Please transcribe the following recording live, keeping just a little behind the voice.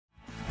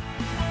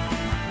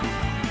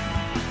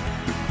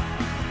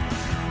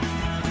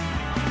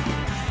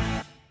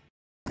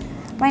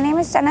My name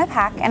is Jenna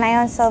Pack and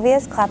I own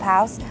Sylvia's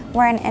Clubhouse.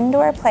 We're an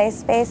indoor play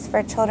space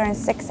for children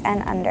 6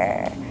 and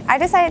under. I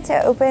decided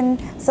to open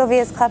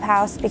Sylvia's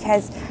Clubhouse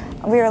because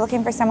we were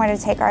looking for somewhere to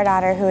take our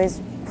daughter who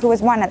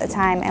was 1 at the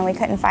time, and we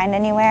couldn't find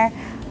anywhere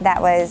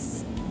that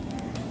was,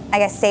 I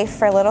guess, safe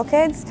for little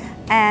kids.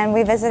 And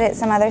we visited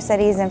some other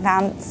cities and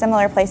found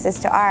similar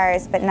places to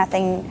ours, but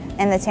nothing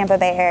in the Tampa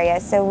Bay area,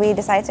 so we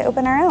decided to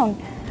open our own.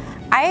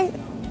 I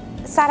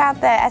sought out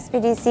the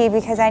SBDC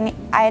because I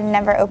had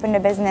never opened a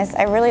business.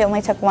 I really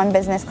only took 1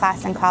 business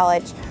class in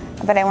college,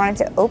 but I wanted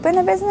to open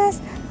a business.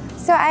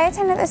 So I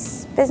attended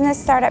this business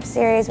startup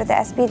series with the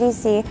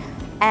SBDC,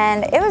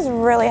 and it was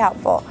really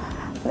helpful.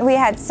 We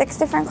had 6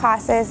 different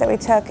classes that we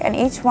took, and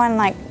each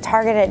one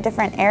targeted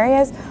different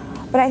areas.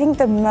 But I think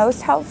the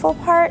most helpful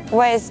part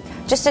was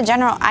just a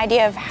general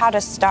idea of how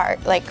to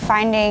start, like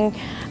finding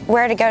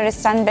where to go to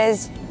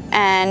Sunbiz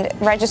and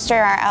register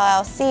our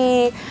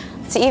LLC,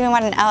 to even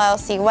what an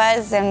LLC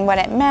was and what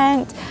it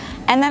meant.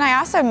 And then I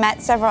also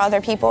met several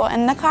other people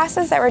in the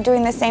classes that were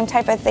doing the same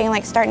type of thing,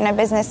 like starting a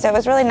business. So it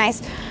was really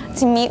nice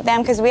to meet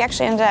them because we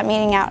actually ended up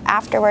meeting out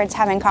afterwards,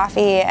 having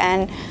coffee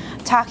and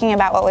talking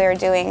about what we were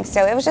doing.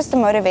 So it was just the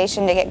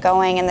motivation to get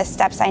going and the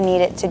steps I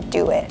needed to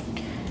do it.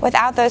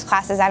 Without those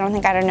classes, I don't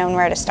think I'd have known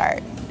where to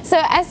start. So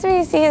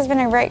SBDC has been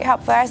a great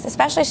help for us,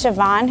 especially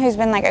Siobhan, who's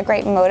been a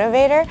great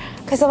motivator,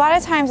 because a lot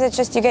of times it's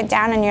just you get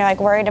down and you're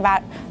worried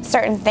about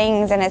certain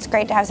things, and it's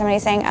great to have somebody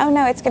saying, oh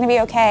no, it's going to be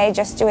okay,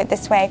 just do it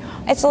this way.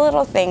 It's the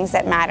little things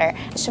that matter.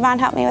 Siobhan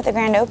helped me with the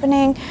grand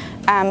opening,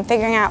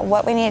 figuring out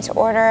what we needed to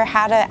order,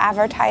 how to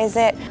advertise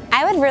it.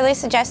 I would really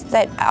suggest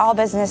that all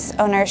business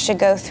owners should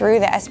go through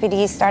the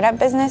SBD startup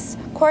business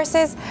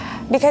courses,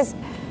 because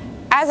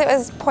as it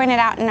was pointed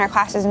out in our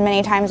classes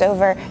many times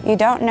over, you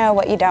don't know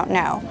what you don't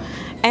know.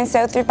 And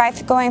so by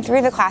going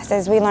through the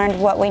classes, we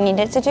learned what we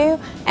needed to do,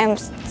 and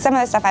some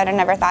of the stuff I'd have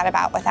never thought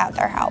about without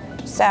their help.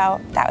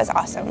 So that was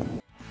awesome.